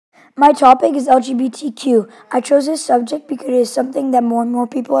My topic is LGBTQ. I chose this subject because it is something that more and more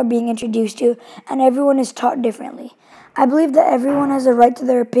people are being introduced to, and everyone is taught differently. I believe that everyone has a right to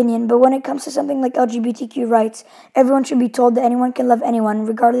their opinion, but when it comes to something like LGBTQ rights, everyone should be told that anyone can love anyone,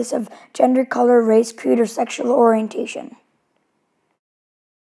 regardless of gender, color, race, creed, or sexual orientation.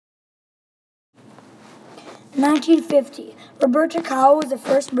 1950. Roberta Cow was the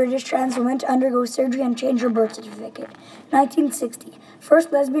first British trans woman to undergo surgery and change her birth certificate. 1960.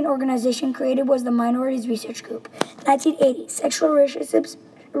 First lesbian organization created was the Minorities Research Group. 1980. Sexual relationships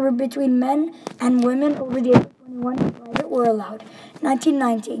between men and women over the age of 21 in private were allowed.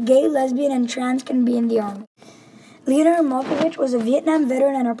 1990. Gay, lesbian, and trans can be in the Army. Leonard Malkovich was a Vietnam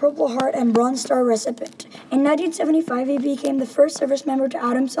veteran and a Purple Heart and Bronze Star recipient. In 1975, he became the first service member to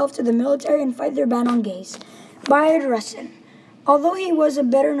out himself to the military and fight their ban on gays. Bayard Rustin. Although he was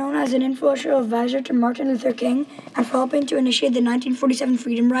better known as an influential advisor to Martin Luther King and for helping to initiate the 1947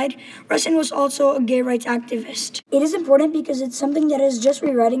 Freedom Ride, Rustin was also a gay rights activist. It is important because it's something that is just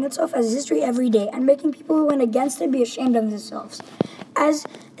rewriting itself as history every day and making people who went against it be ashamed of themselves. As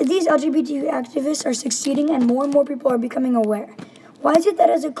these LGBT activists are succeeding and more people are becoming aware. Why is it that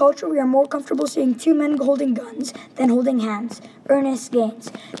as a culture we are more comfortable seeing two men holding guns than holding hands? Ernest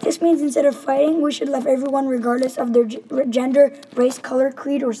Gaines. This means instead of fighting, we should love everyone regardless of their gender, race, color,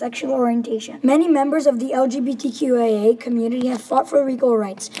 creed, or sexual orientation. Many members of the LGBTQIA community have fought for equal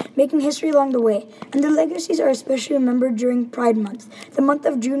rights, making history along the way, and their legacies are especially remembered during Pride Month. The month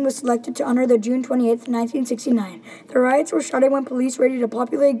of June was selected to honor the June 28, 1969. The riots were started when police raided a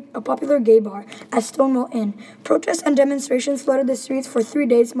popular gay bar at Stonewall Inn. Protests and demonstrations flooded the streets for 3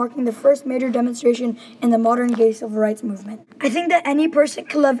 days, marking the first major demonstration in the modern gay civil rights movement. I think that any person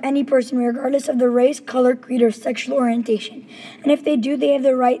can love any person regardless of their race, color, creed, or sexual orientation. And if they do, they have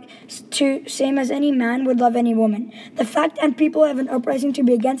the right to, same as any man would love any woman. The fact that people have an uprising to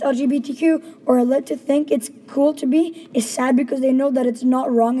be against LGBTQ or are led to think it's cool to be is sad because they know that it's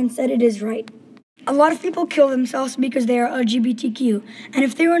not wrong, instead it is right. A lot of people kill themselves because they are LGBTQ, and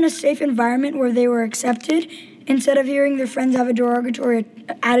if they were in a safe environment where they were accepted, instead of hearing their friends have a derogatory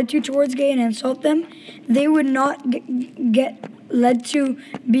attitude towards gay and insult them, they would not get led to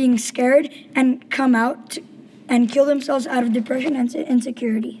being scared and come out and kill themselves out of depression and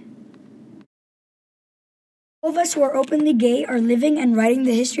insecurity. All of us who are openly gay are living and writing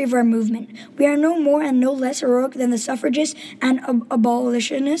the history of our movement. We are no more and no less heroic than the suffragists and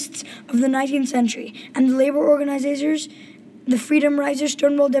abolitionists of the 19th century, and the labor organizers, the freedom risers,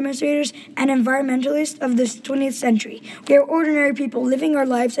 Stonewall demonstrators, and environmentalists of the 20th century. We are ordinary people living our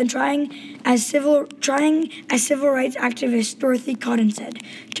lives and trying as civil rights activist Dorothy Cotton said,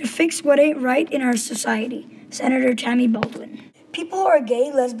 to fix what ain't right in our society. Senator Tammy Baldwin. People who are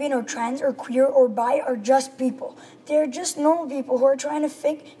gay, lesbian, or trans, or queer, or bi are just people. They are just normal people who are trying to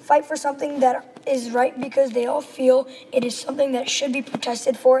fight for something that is right because they all feel it is something that should be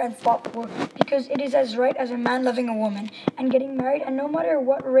protested for and fought for because it is as right as a man loving a woman and getting married, and no matter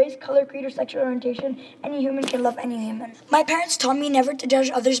what race, color, creed, or sexual orientation, any human can love any human. My parents taught me never to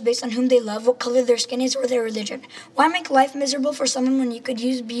judge others based on whom they love, what color their skin is, or their religion. Why make life miserable for someone when you could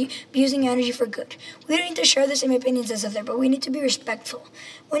be using your energy for good? We don't need to share the same opinions as others, but we need to be respectful.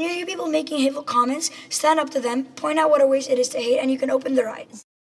 When you hear people making hateful comments, stand up to them, point out what a waste it is to hate, and you can open their eyes.